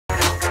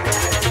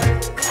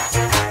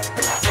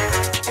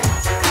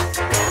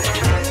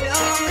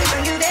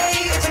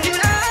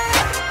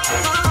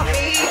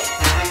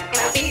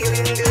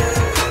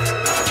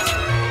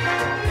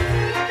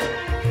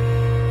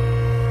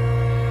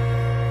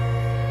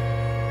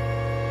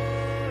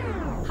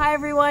Hi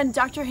everyone,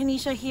 Dr.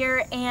 Hanisha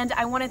here, and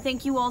I want to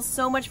thank you all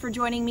so much for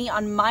joining me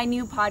on my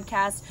new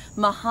podcast,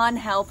 Mahan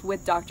Health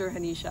with Dr.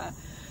 Hanisha.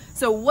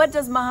 So what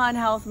does Mahan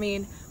Health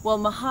mean? Well,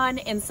 Mahan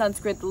in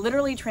Sanskrit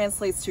literally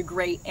translates to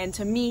great, and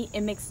to me,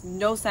 it makes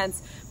no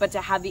sense but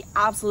to have the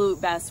absolute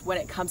best when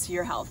it comes to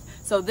your health.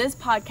 So this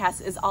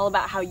podcast is all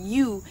about how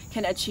you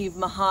can achieve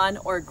Mahan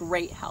or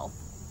great health.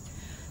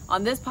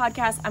 On this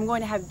podcast, I'm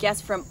going to have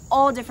guests from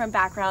all different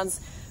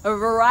backgrounds, a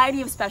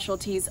variety of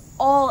specialties,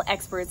 all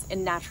experts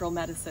in natural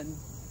medicine.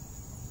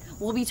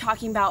 We'll be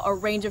talking about a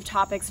range of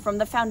topics from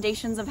the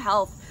foundations of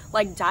health,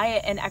 like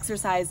diet and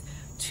exercise,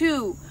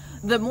 to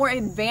the more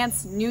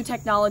advanced new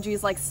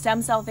technologies like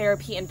stem cell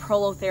therapy and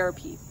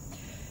prolotherapy.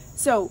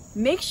 So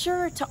make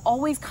sure to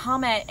always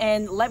comment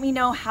and let me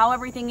know how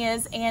everything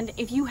is, and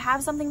if you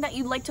have something that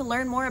you'd like to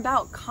learn more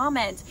about,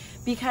 comment,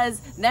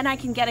 because then I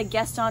can get a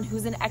guest on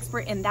who's an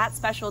expert in that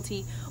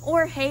specialty,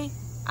 or hey,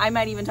 I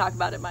might even talk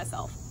about it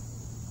myself.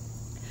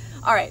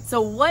 All right, so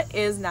what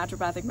is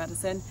naturopathic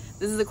medicine?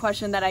 This is a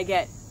question that I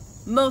get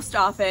most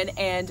often,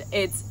 and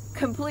it's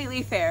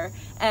completely fair.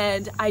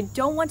 And I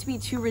don't want to be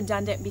too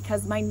redundant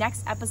because my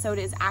next episode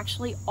is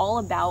actually all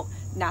about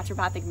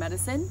naturopathic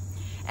medicine.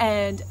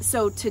 And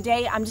so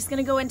today I'm just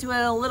gonna go into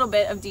a little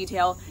bit of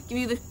detail, give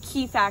you the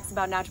key facts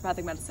about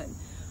naturopathic medicine.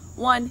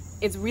 One,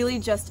 it's really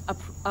just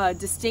a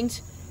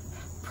distinct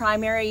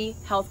primary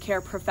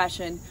healthcare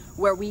profession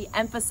where we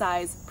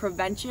emphasize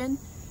prevention,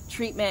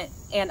 treatment,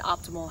 and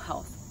optimal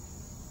health.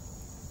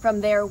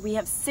 From there, we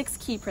have 6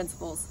 key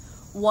principles.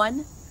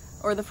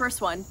 The first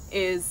one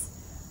is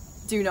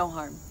do no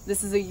harm.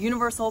 This is a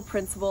universal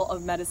principle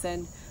of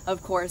medicine.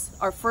 Of course,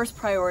 our first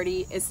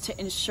priority is to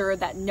ensure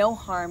that no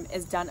harm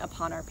is done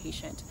upon our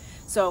patient.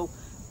 So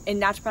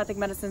in naturopathic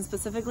medicine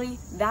specifically,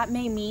 that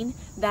may mean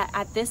that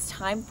at this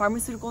time,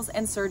 pharmaceuticals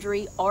and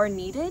surgery are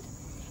needed,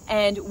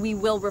 and we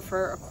will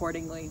refer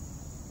accordingly.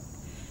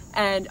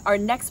 And our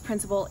next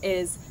principle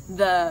is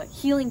the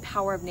healing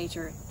power of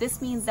nature.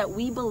 This means that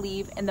we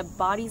believe in the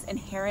body's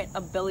inherent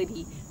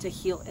ability to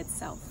heal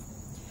itself.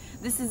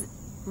 This is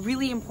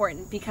really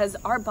important because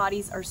our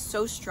bodies are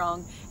so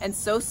strong and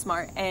so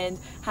smart and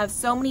have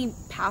so many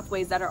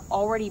pathways that are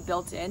already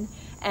built in,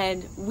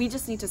 and we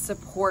just need to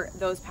support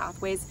those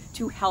pathways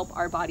to help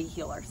our body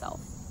heal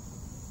ourselves.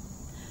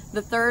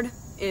 The third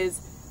is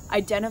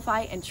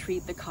identify and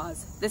treat the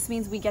cause. This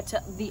means we get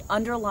to the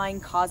underlying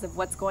cause of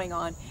what's going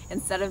on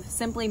instead of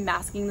simply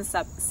masking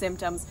the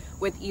symptoms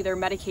with either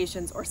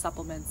medications or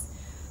supplements.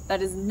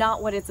 That is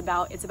not what it's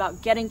about. It's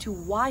about getting to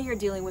why you're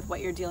dealing with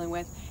what you're dealing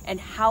with and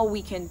how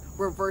we can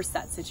reverse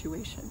that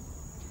situation.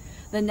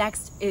 The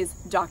next is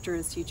doctor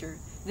as teacher.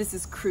 This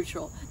is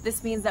crucial.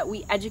 This means that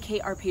we educate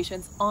our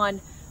patients on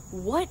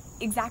what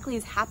exactly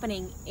is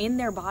happening in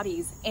their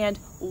bodies and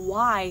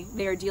why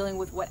they are dealing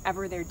with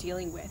whatever they're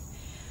dealing with.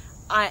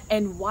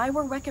 And why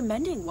we're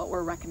recommending what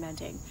we're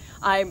recommending.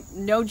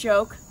 No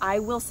joke, I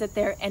will sit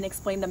there and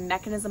explain the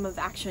mechanism of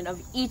action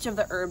of each of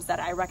the herbs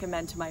that I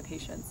recommend to my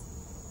patients,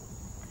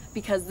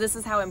 because this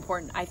is how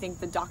important I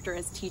think the doctor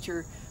as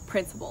teacher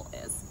principle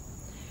is.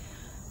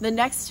 The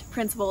next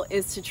principle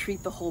is to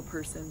treat the whole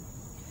person.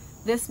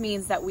 This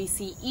means that we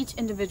see each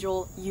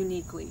individual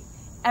uniquely.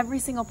 Every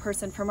single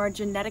person, from our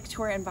genetic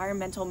to our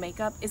environmental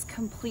makeup, is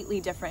completely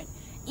different,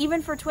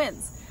 even for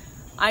twins.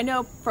 I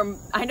know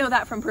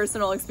that from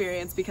personal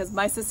experience because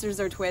my sisters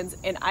are twins,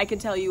 and I can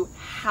tell you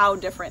how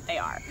different they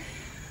are.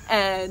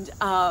 And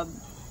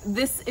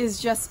this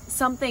is just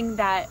something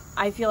that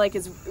I feel like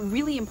is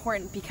really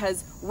important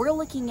because we're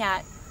looking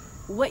at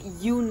what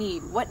you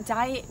need, what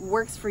diet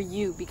works for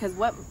you, because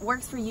what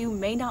works for you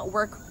may not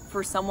work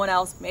for someone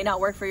else, may not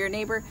work for your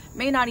neighbor,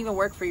 may not even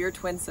work for your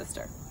twin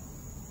sister.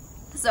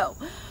 So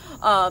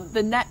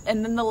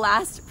then the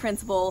last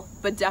principle,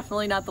 but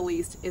definitely not the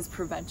least, is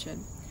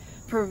prevention.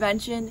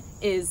 Prevention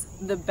is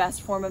the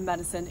best form of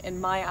medicine in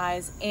my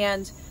eyes,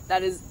 and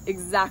that is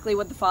exactly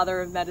what the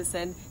father of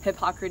medicine,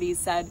 Hippocrates,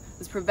 said,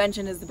 was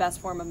prevention is the best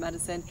form of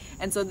medicine.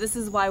 And so this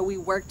is why we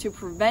work to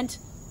prevent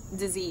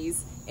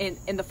disease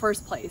in the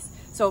first place.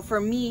 So for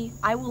me,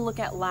 I will look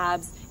at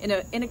labs in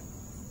a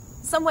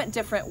somewhat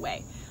different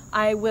way.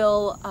 I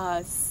will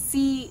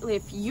see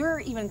if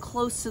you're even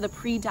close to the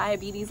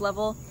pre-diabetes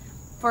level,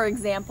 for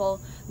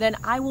example, then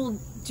I will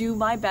do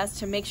my best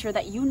to make sure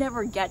that you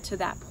never get to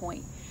that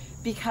point,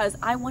 because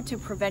I want to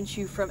prevent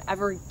you from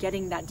ever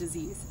getting that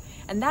disease.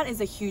 And that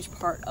is a huge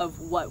part of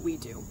what we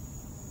do.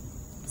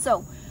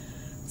 So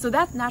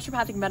that's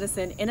naturopathic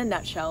medicine in a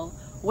nutshell.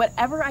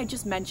 Whatever I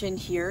just mentioned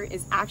here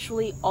is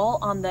actually all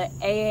on the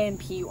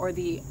AANP, or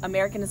the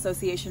American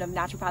Association of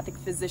Naturopathic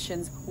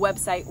Physicians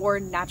website, or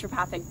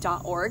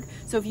naturopathic.org.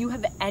 So if you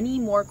have any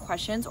more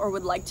questions or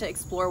would like to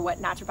explore what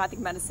naturopathic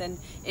medicine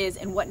is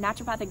and what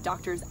naturopathic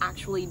doctors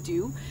actually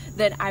do,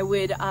 then I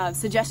would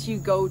suggest you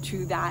go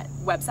to that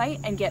website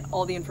and get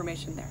all the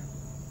information there.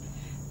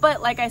 But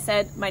like I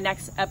said, my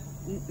next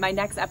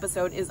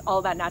episode is all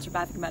about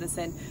naturopathic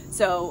medicine.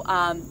 So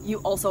you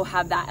also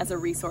have that as a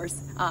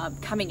resource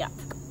coming up.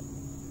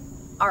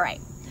 All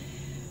right.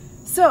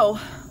 So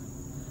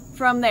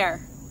from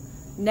there,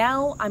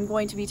 now I'm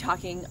going to be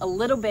talking a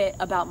little bit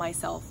about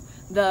myself.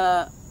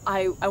 I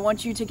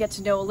want you to get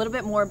to know a little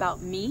bit more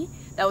about me.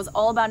 That was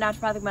all about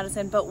naturopathic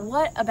medicine, but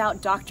what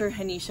about Dr.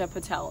 Hanisha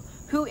Patel?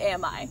 Who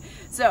am I?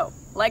 So,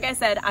 like I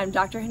said, I'm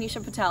Dr.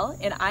 Hanisha Patel,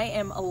 and I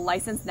am a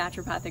licensed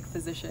naturopathic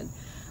physician.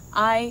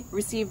 I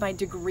received my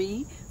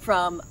degree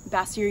from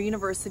Bastyr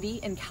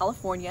University in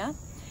California,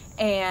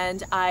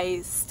 and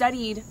I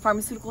studied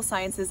pharmaceutical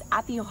sciences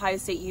at The Ohio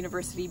State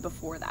University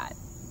before that.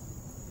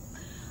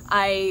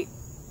 I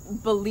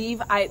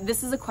believe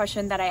this is a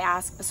question that I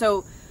ask,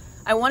 so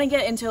I want to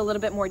get into a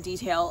little bit more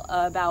detail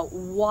about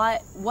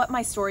what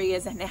my story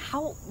is and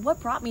what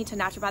brought me to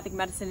naturopathic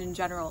medicine in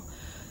general.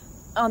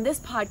 On this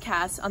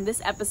podcast, on this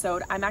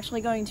episode, I'm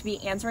actually going to be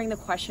answering the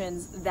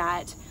questions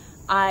that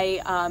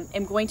I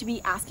am going to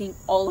be asking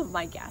all of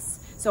my guests.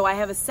 So I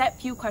have a set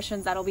few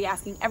questions that I'll be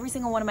asking every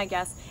single one of my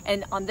guests,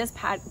 and on this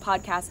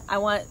podcast, I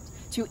want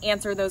to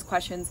answer those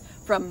questions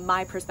from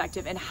my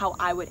perspective and how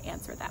I would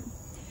answer them.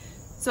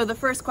 So the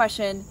first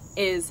question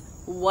is,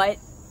 what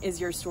is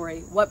your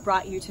story? What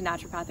brought you to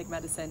naturopathic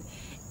medicine?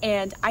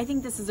 And I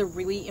think this is a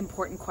really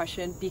important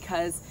question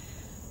because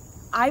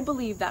I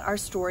believe that our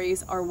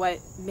stories are what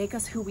make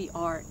us who we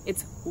are.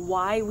 It's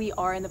why we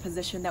are in the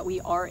position that we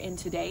are in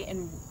today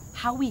and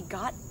how we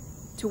got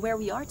to where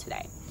we are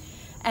today.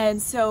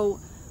 And so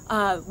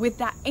with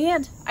that,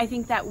 and I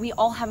think that we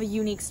all have a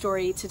unique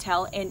story to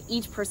tell, and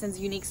each person's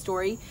unique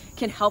story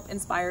can help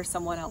inspire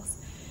someone else.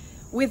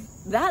 With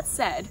that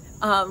said,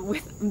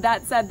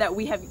 that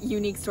we have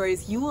unique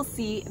stories, you will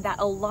see that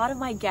a lot of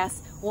my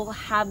guests will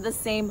have the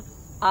same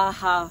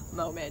aha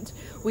moment.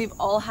 We've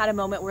all had a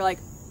moment where like,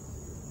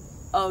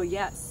 oh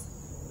yes,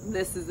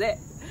 this is it.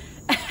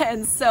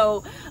 And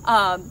so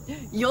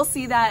you'll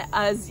see that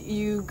as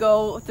you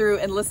go through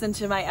and listen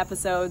to my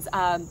episodes.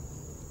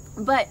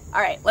 But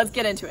all right, let's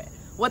get into it.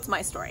 What's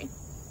my story?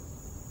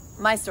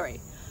 My story.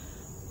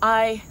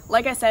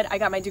 Like I said, I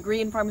got my degree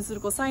in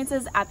pharmaceutical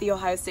sciences at The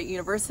Ohio State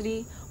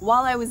University.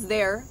 While I was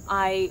there,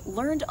 I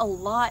learned a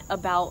lot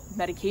about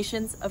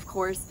medications, of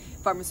course,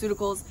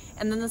 pharmaceuticals,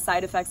 and then the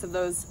side effects of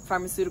those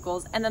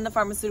pharmaceuticals, and then the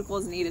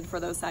pharmaceuticals needed for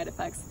those side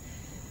effects.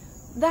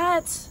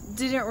 That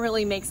didn't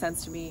really make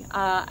sense to me.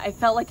 I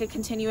felt like a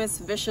continuous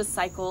vicious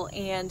cycle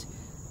and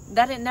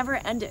that it never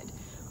ended.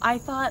 I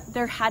thought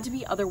there had to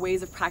be other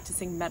ways of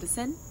practicing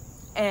medicine.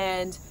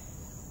 And,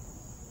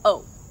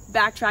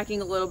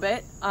 backtracking a little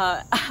bit,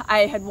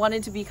 I had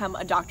wanted to become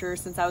a doctor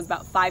since I was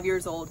about 5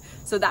 years old.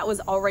 So that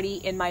was already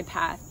in my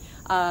path.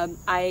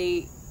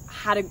 I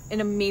had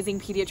an amazing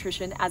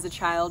pediatrician as a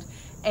child,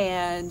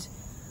 and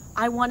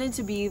I wanted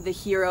to be the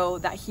hero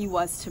that he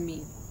was to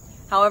me.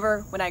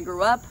 However, when I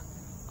grew up,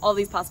 all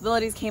these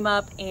possibilities came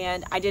up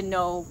and I didn't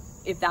know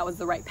if that was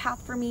the right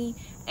path for me.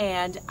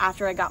 And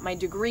after I got my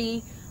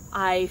degree,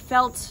 I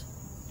felt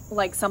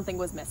like something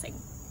was missing.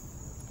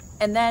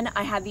 And then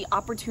I had the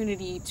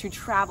opportunity to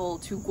travel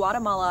to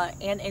Guatemala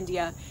and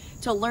India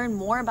to learn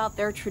more about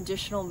their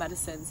traditional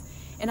medicines.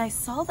 And I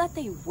saw that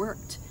they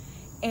worked.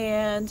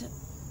 And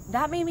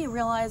that made me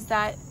realize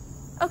that,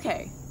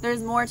 okay,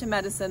 there's more to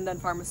medicine than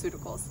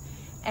pharmaceuticals.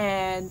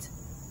 And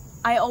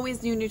I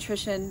always knew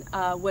nutrition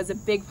was a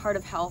big part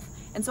of health.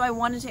 And so I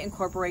wanted to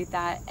incorporate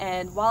that.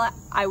 And while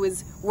I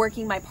was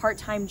working my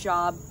part-time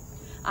job,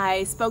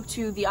 I spoke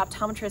to the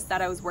optometrist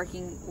that I was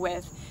working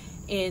with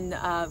in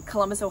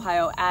Columbus,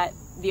 Ohio at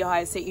The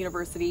Ohio State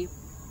University.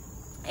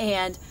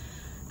 And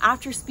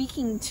after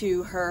speaking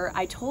to her,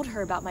 I told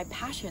her about my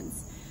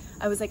passions.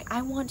 I was like,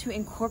 I want to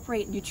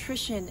incorporate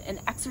nutrition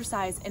and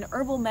exercise and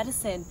herbal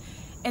medicine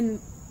and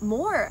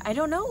more. I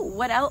don't know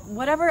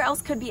whatever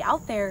else could be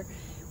out there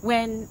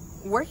when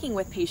working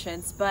with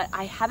patients, but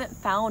I haven't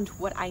found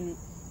what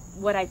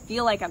I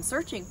feel like I'm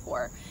searching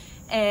for.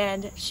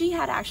 And she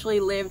had actually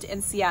lived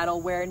in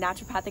Seattle, where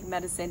naturopathic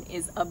medicine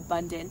is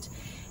abundant,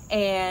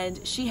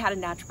 and she had a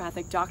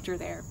naturopathic doctor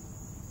there.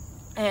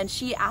 And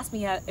she asked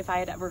me if I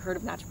had ever heard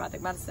of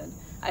naturopathic medicine.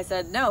 I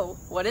said, no,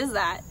 what is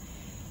that?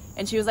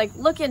 And she was like,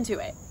 look into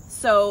it.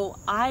 So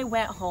I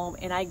went home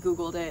and I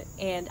Googled it,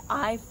 and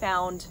I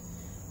found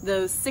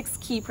those 6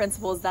 key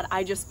principles that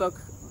I just spoke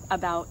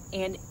about,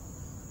 and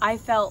I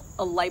felt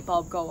a light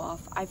bulb go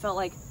off. I felt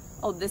like,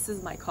 oh, this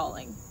is my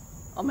calling.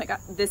 Oh my God,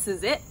 this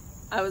is it.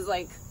 I was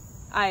like,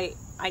 I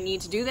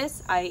need to do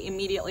this. I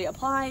immediately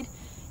applied.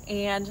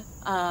 And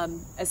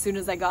as soon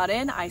as I got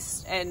in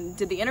and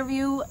did the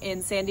interview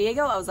in San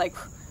Diego, I was like,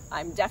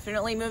 I'm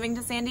definitely moving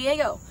to San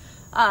Diego.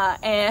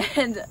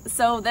 And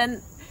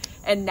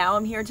now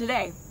I'm here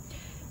today.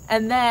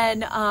 And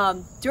then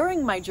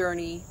during my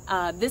journey,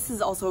 this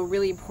is also a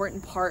really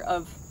important part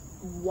of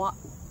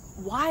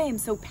why I'm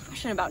so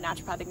passionate about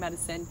naturopathic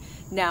medicine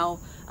now,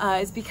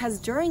 is because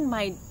during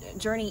my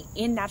journey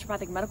in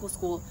naturopathic medical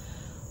school,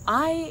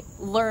 I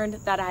learned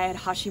that I had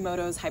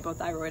Hashimoto's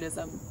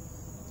hypothyroidism.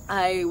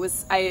 I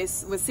was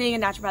seeing a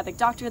naturopathic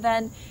doctor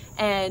then,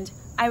 and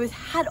I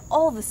had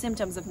all the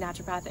symptoms of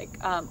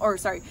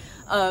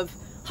of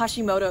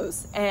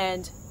Hashimoto's,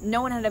 and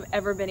no one had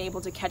ever been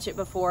able to catch it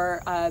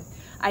before.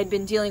 I'd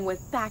been dealing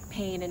with back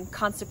pain and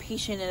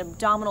constipation and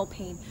abdominal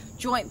pain,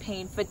 joint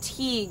pain,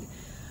 fatigue,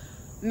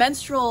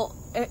 menstrual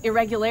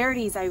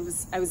irregularities. I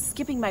was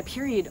skipping my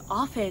period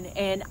often,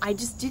 and I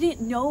just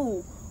didn't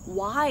know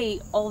why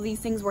all these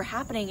things were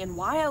happening and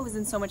why I was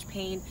in so much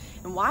pain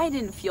and why I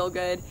didn't feel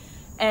good.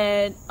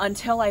 And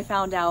until I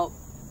found out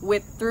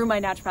through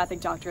my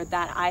naturopathic doctor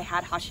that I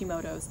had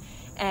Hashimoto's,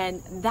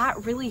 and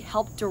that really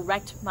helped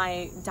direct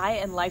my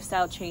diet and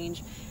lifestyle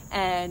change,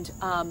 and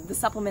the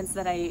supplements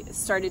that I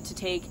started to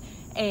take,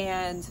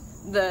 and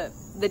the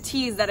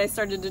teas that I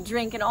started to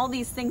drink, and all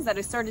these things that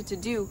I started to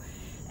do.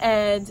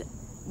 And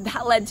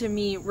that led to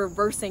me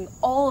reversing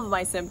all of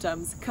my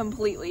symptoms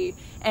completely.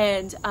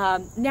 And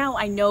now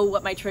I know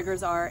what my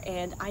triggers are,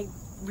 and I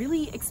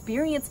really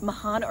experience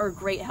Mahan or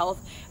great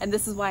health. And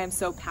this is why I'm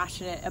so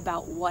passionate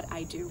about what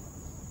I do.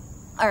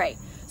 All right,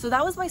 so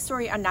that was my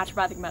story on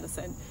naturopathic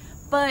medicine.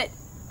 But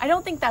I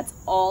don't think that's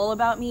all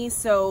about me,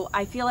 so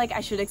I feel like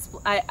I should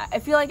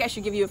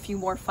give you a few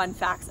more fun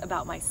facts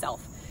about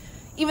myself.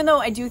 Even though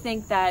I do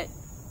think that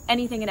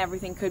anything and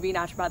everything could be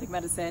naturopathic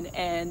medicine,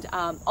 and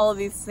all of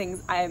these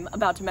things I'm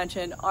about to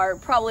mention are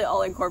probably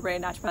all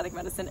incorporated naturopathic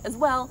medicine as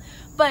well,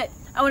 but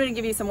I wanted to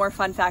give you some more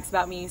fun facts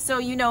about me so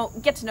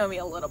get to know me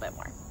a little bit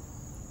more.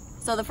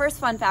 So the first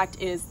fun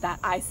fact is that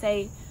I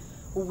say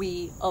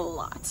we a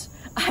lot.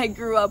 I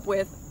grew up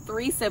with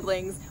 3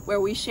 siblings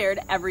where we shared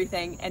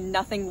everything and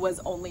nothing was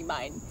only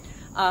mine.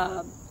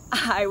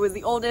 I was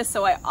the oldest,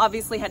 so I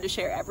obviously had to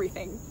share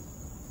everything.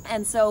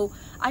 And so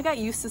I got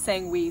used to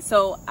saying we.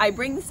 So I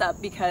bring this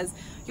up because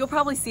you'll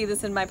probably see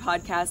this in my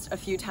podcast a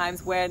few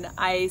times when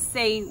I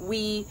say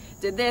we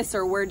did this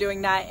or we're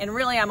doing that, and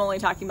really I'm only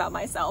talking about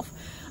myself.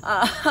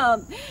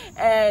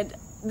 And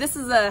this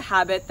is a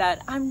habit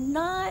that I'm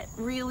not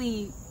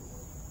really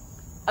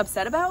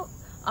upset about.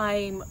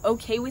 I'm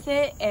okay with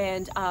it,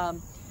 and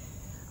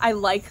I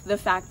like the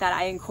fact that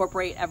I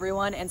incorporate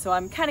everyone, and so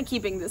I'm kind of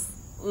keeping this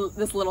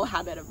little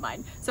habit of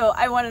mine. So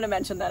I wanted to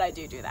mention that I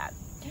do that.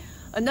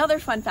 Another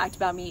fun fact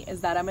about me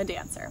is that I'm a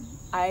dancer.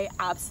 I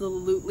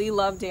absolutely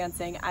love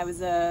dancing. I was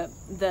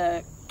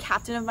the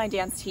captain of my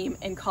dance team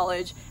in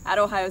college at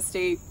Ohio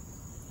State,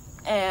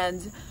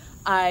 and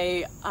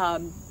I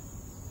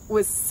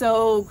was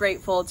so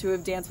grateful to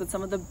have danced with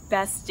some of the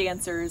best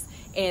dancers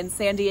in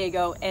San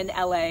Diego and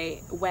LA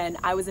when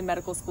I was in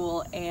medical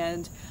school,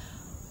 and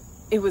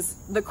it was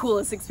the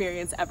coolest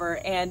experience ever.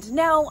 And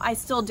now I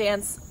still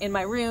dance in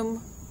my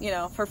room,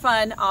 for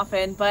fun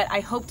often, but I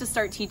hope to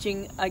start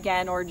teaching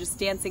again or just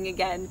dancing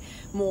again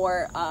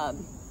more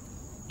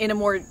in a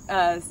more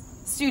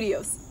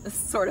studio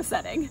sort of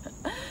setting.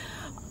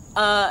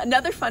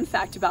 Another fun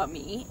fact about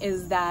me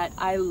is that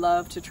I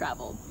love to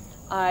travel.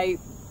 I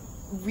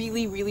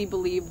really, really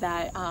believe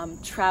that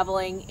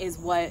traveling is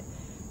what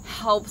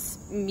helps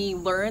me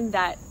learn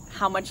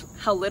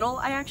how little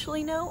I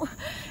actually know.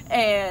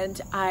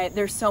 And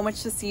there's so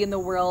much to see in the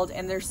world,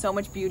 and there's so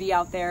much beauty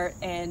out there,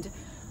 and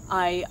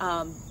I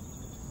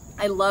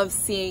love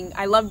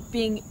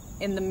being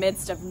in the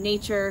midst of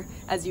nature.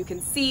 As you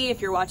can see, if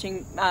you're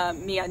watching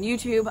me on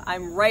YouTube,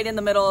 I'm right in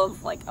the middle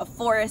of like a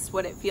forest,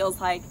 what it feels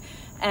like.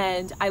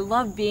 And I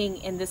love being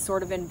in this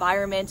sort of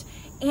environment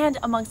and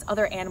amongst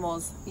other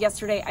animals.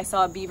 Yesterday, I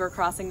saw a beaver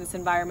crossing this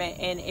environment,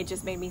 and it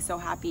just made me so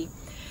happy.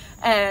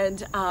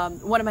 And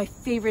one of my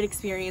favorite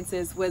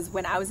experiences was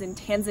when I was in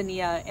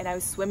Tanzania and I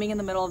was swimming in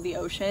the middle of the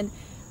ocean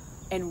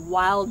and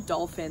wild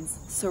dolphins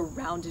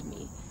surrounded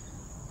me.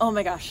 Oh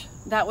my gosh,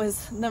 that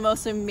was the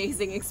most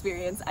amazing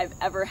experience I've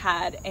ever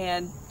had.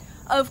 And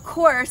of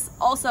course,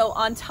 also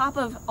on top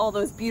of all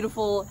those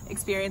beautiful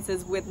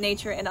experiences with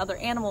nature and other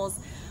animals,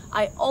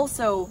 I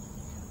also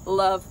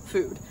love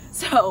food.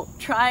 So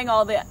trying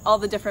all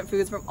the different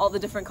foods from all the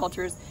different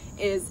cultures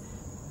is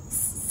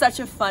such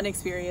a fun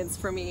experience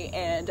for me,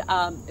 and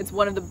it's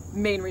one of the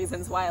main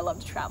reasons why I love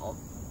to travel.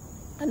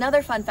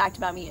 Another fun fact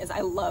about me is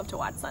I love to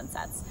watch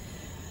sunsets.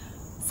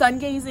 Sun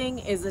gazing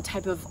is a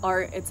type of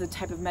art, it's a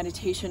type of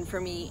meditation for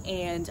me,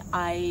 and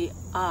I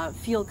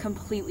feel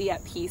completely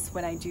at peace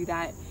when I do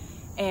that.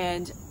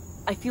 And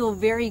I feel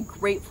very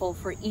grateful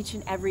for each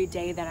and every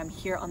day that I'm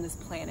here on this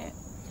planet.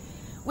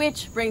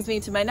 Which brings me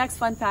to my next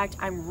fun fact.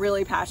 I'm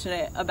really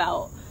passionate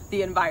about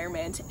the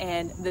environment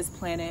and this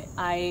planet.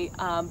 I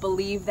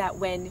believe that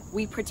when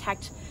we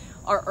protect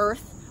our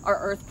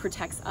earth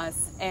protects us,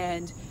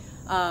 and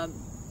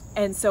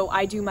so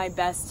I do my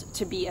best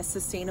to be as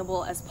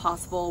sustainable as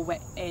possible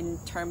in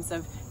terms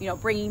of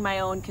bringing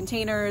my own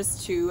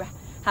containers, to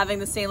having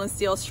the stainless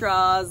steel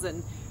straws,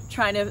 and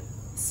trying to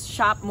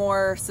shop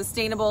more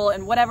sustainable,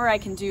 and whatever I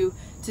can do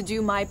to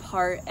do my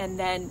part. And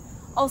then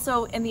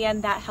also in the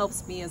end, that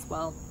helps me as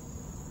well.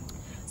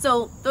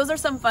 So those are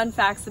some fun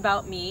facts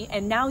about me,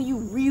 and now you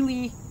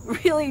really,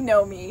 really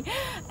know me.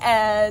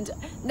 And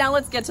now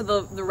let's get to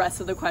the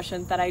rest of the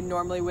questions that I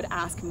normally would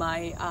ask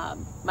my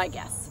my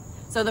guests.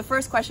 So the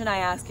first question I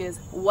ask is,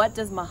 what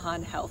does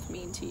Mahan Health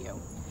mean to you?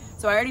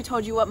 So I already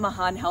told you what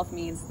Mahan Health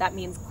means. That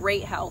means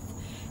great health.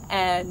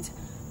 And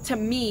to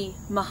me,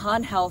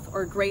 Mahan Health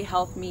or great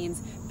health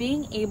means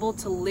being able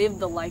to live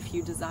the life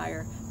you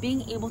desire,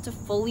 being able to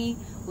fully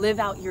live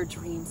out your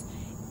dreams,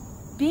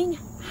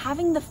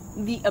 having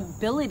the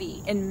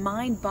ability in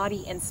mind,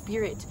 body, and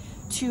spirit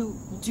to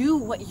do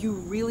what you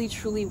really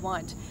truly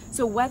want.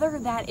 So whether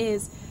that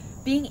is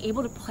being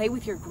able to play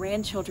with your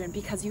grandchildren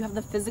because you have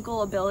the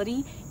physical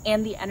ability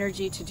and the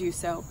energy to do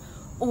so,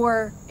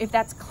 or if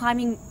that's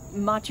climbing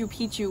Machu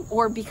Picchu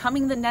or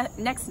becoming the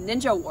next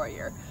ninja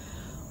warrior,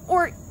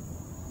 or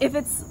if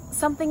it's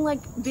something like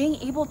being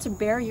able to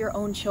bear your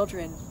own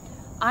children,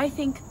 I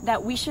think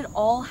that we should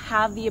all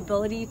have the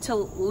ability to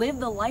live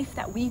the life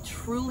that we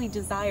truly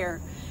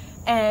desire.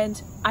 And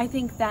I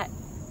think that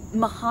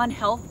Mahan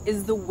Health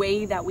is the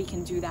way that we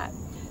can do that.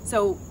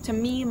 So to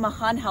me,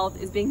 Mahan Health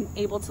is being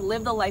able to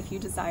live the life you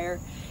desire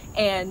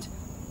and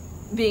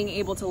being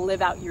able to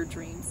live out your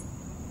dreams.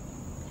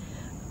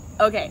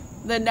 Okay,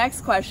 the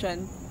next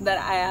question that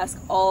I ask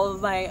all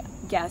of my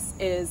guests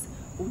is,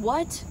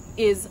 what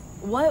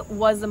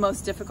was the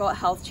most difficult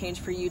health change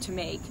for you to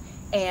make,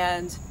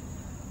 and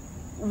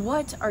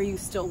what are you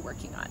still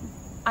working on?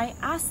 I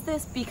ask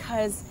this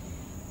because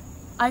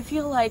I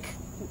feel like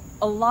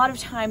a lot of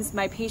times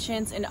my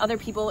patients and other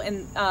people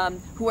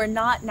who are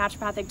not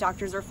naturopathic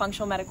doctors or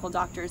functional medical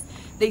doctors,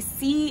 they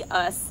see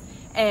us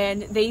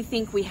and they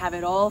think we have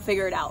it all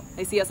figured out.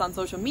 They see us on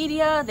social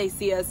media, they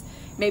see us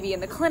maybe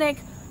in the clinic,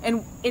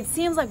 and it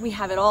seems like we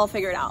have it all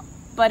figured out.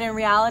 But in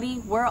reality,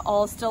 we're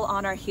all still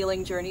on our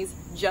healing journeys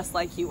just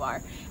like you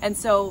are. And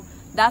so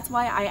that's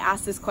why I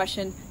asked this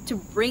question, to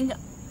bring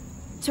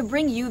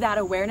you that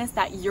awareness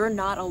that you're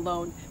not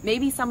alone.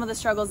 Maybe some of the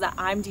struggles that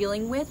I'm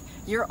dealing with,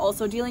 you're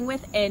also dealing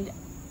with, and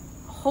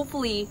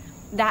hopefully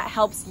that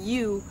helps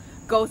you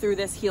go through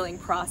this healing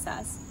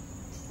process.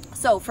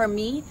 So for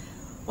me,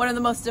 one of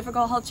the most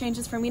difficult health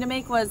changes for me to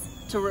make was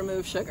to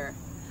remove sugar.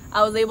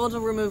 I was able to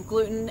remove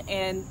gluten,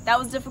 and that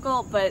was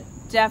difficult, but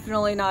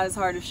definitely not as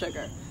hard as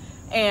sugar.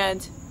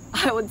 And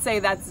I would say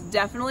that's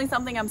definitely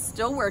something I'm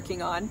still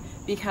working on,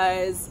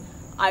 because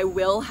I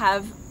will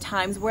have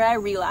times where I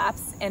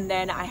relapse, and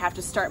then I have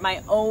to start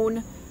my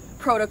own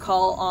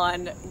protocol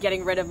on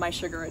getting rid of my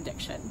sugar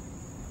addiction.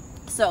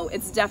 So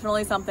it's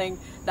definitely something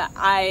that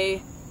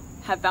I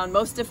have found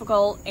most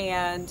difficult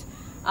and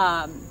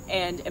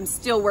am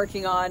still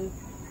working on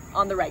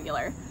the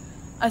regular.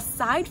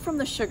 Aside from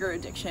the sugar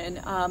addiction,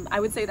 I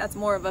would say that's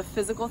more of a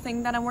physical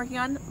thing that I'm working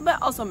on, but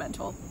also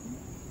mental.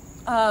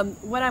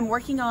 What I'm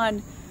working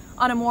on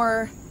a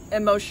more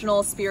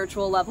emotional,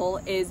 spiritual level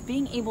is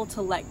being able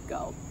to let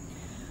go.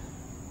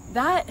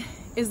 That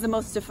is the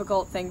most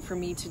difficult thing for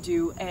me to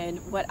do, and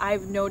what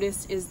I've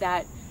noticed is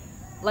that,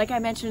 like I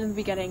mentioned in the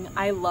beginning,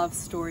 I love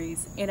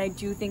stories, and I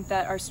do think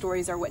that our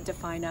stories are what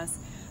define us,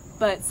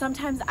 but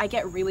sometimes I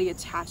get really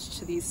attached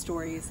to these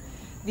stories.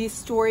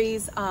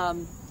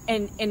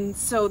 And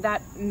so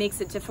that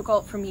makes it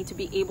difficult for me to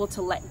be able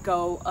to let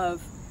go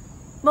of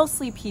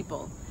mostly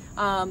people.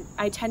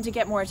 I tend to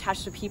get more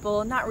attached to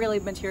people, not really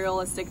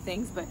materialistic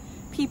things, but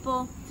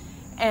people.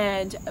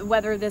 And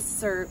whether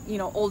this are,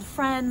 old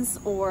friends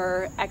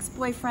or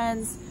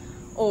ex-boyfriends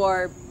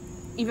or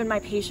even my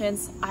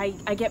patients,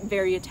 I get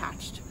very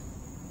attached.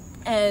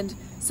 And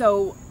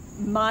so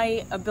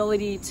my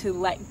ability to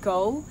let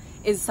go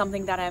is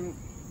something that I'm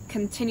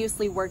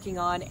continuously working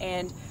on.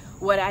 And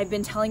what I've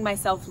been telling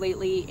myself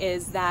lately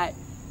is that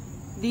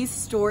these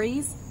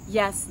stories,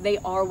 yes, they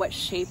are what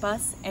shape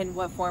us and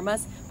what form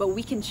us, but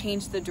we can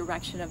change the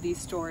direction of these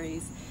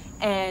stories.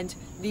 And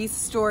these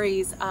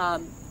stories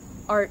are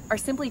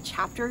simply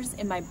chapters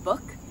in my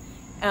book,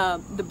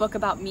 the book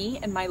about me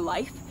and my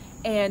life.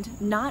 And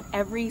not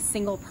every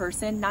single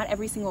person, not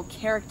every single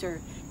character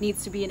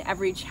needs to be in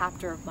every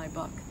chapter of my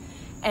book.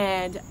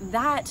 And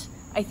that,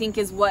 I think,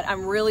 is what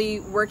I'm really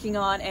working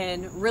on,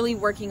 and really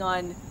working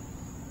on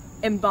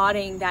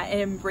embodying that and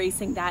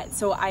embracing that,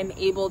 so I'm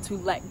able to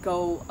let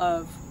go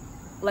of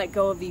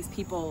these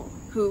people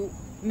who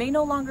may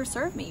no longer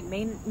serve me, I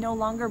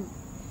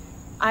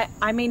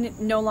may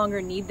no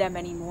longer need them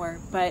anymore,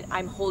 but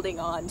I'm holding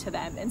on to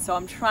them. And so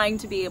I'm trying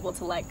to be able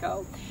to let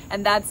go.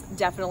 And that's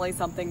definitely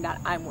something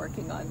that I'm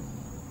working on.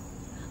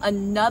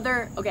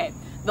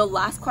 The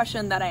last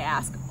question that I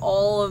ask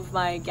all of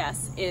my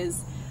guests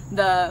is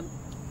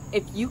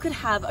if you could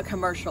have a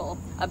commercial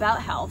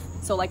about health,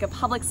 so like a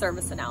public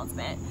service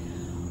announcement,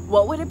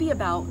 what would it be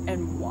about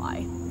and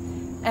why?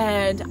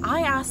 And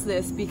I ask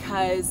this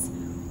because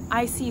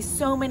I see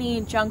so many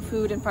junk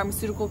food and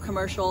pharmaceutical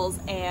commercials,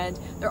 and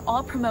they're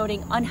all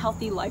promoting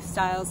unhealthy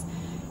lifestyles.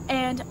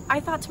 And I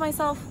thought to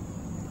myself,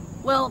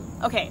 well,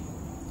 okay,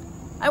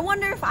 I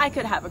wonder if I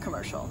could have a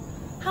commercial.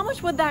 How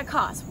much would that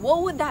cost?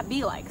 What would that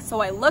be like?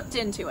 So I looked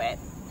into it.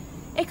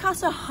 It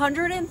costs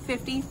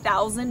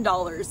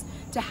 $150,000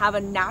 to have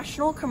a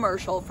national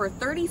commercial for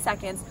 30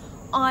 seconds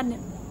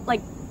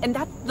and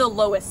that's the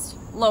lowest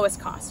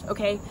cost,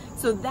 okay?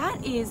 So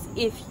that is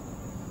if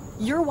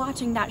you're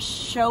watching that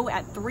show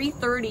at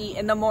 3:30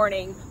 in the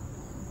morning,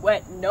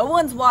 what no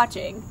one's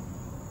watching,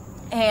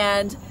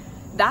 and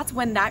that's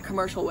when that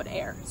commercial would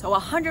air. So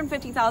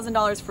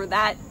 $150,000 for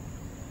that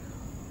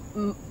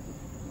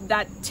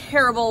that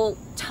terrible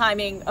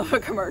timing of a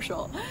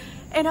commercial.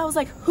 And I was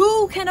like,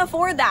 who can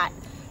afford that?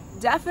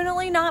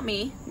 Definitely not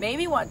me.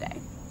 Maybe one day.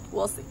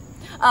 We'll see.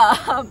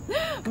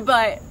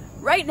 But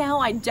right now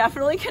I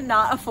definitely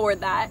cannot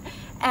afford that.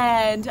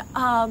 And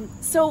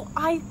so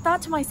I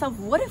thought to myself,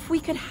 what if we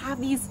could have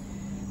these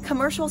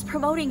commercials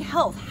promoting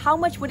health? How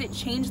much would it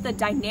change the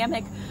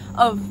dynamic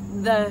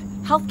of the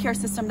healthcare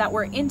system that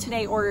we're in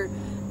today, or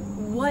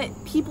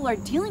what people are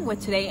dealing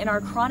with today in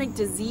our chronic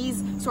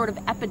disease sort of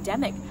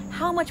epidemic?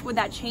 How much would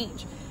that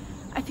change?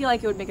 I feel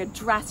like it would make a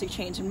drastic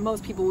change, and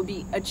most people would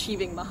be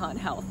achieving Mahan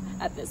Health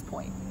at this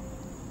point.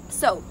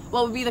 So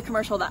what would be the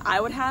commercial that I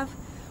would have?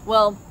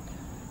 Well,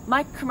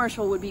 my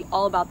commercial would be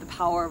all about the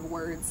power of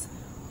words.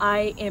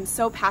 I am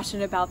so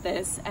passionate about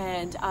this,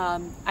 and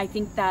I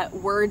think that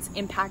words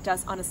impact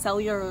us on a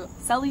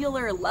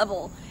cellular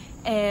level,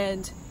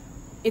 and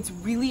it's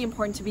really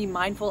important to be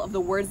mindful of the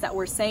words that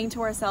we're saying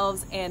to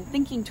ourselves and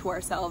thinking to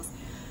ourselves.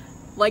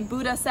 Like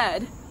Buddha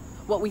said,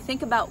 what we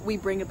think about, we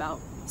bring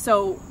about.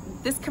 So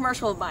this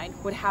commercial of mine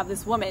would have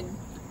this woman,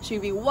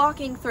 she'd be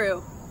walking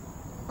through,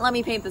 let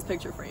me paint this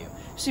picture for you.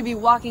 She'd be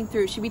walking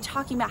through, she'd be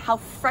talking about how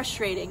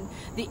frustrating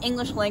the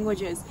English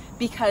language is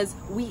because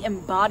we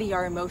embody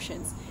our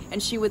emotions.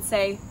 And she would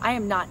say, I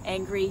am not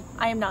angry,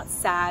 I am not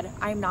sad,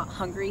 I am not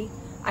hungry.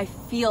 I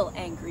feel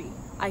angry,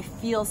 I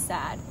feel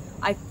sad,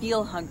 I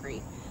feel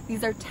hungry.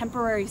 These are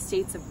temporary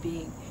states of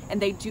being,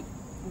 and I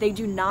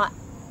do not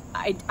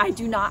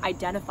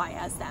identify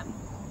as them.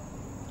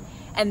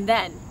 And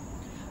then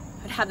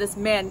I'd have this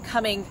man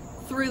coming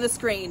through the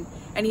screen,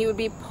 and he would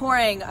be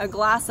pouring a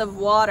glass of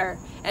water,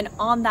 and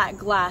on that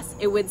glass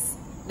there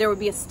would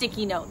be a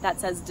sticky note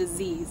that says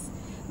disease.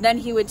 Then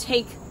he would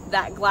take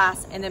that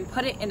glass and then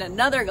put it in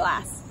another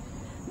glass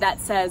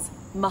that says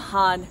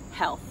Mahan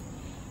Health.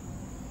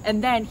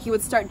 And then he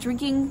would start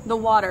drinking the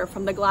water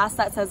from the glass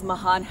that says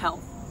Mahan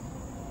Health.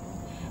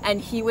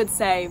 And he would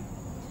say,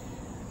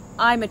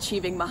 I'm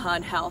achieving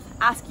Mahan Health.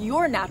 Ask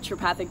your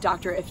naturopathic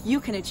doctor if you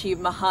can achieve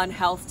Mahan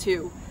Health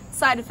too.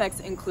 Side effects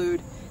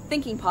include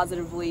thinking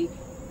positively,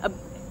 a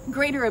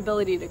greater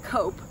ability to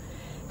cope,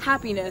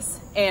 happiness,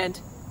 and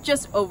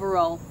just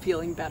overall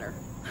feeling better.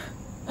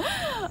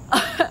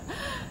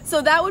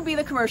 So that would be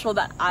the commercial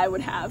that I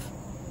would have.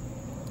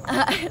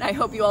 And I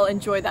hope you all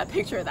enjoyed that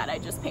picture that I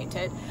just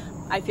painted.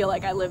 I feel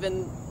like I live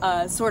in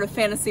a sort of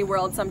fantasy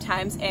world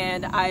sometimes,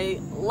 and I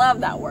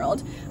love that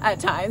world at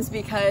times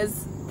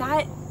because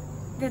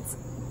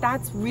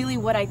that's really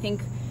what I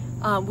think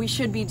we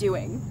should be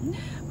doing.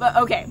 But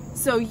okay,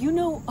 so you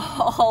know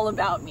all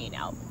about me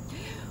now.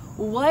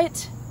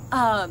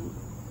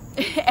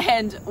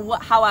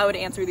 How I would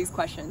answer these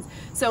questions.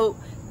 So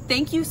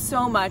thank you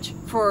so much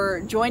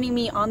for joining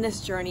me on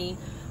this journey.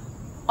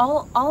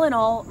 All in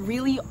all,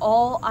 really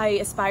all I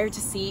aspire to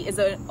see is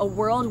a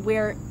world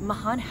where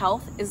Mahan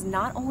Health is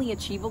not only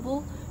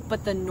achievable,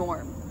 but the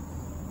norm.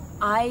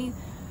 I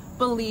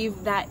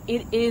believe that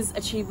it is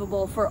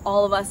achievable for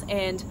all of us,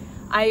 and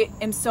I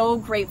am so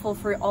grateful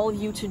for all of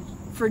you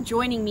for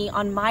joining me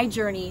on my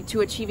journey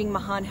to achieving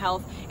Mahan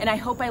Health. And I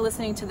hope by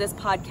listening to this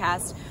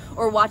podcast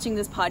or watching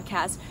this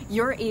podcast,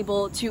 you're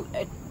able to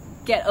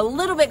get a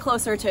little bit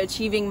closer to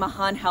achieving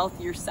Mahan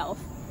Health yourself.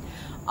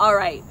 All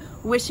right,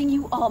 wishing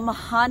you all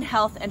Mahan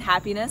Health and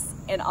happiness,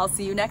 and I'll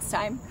see you next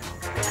time.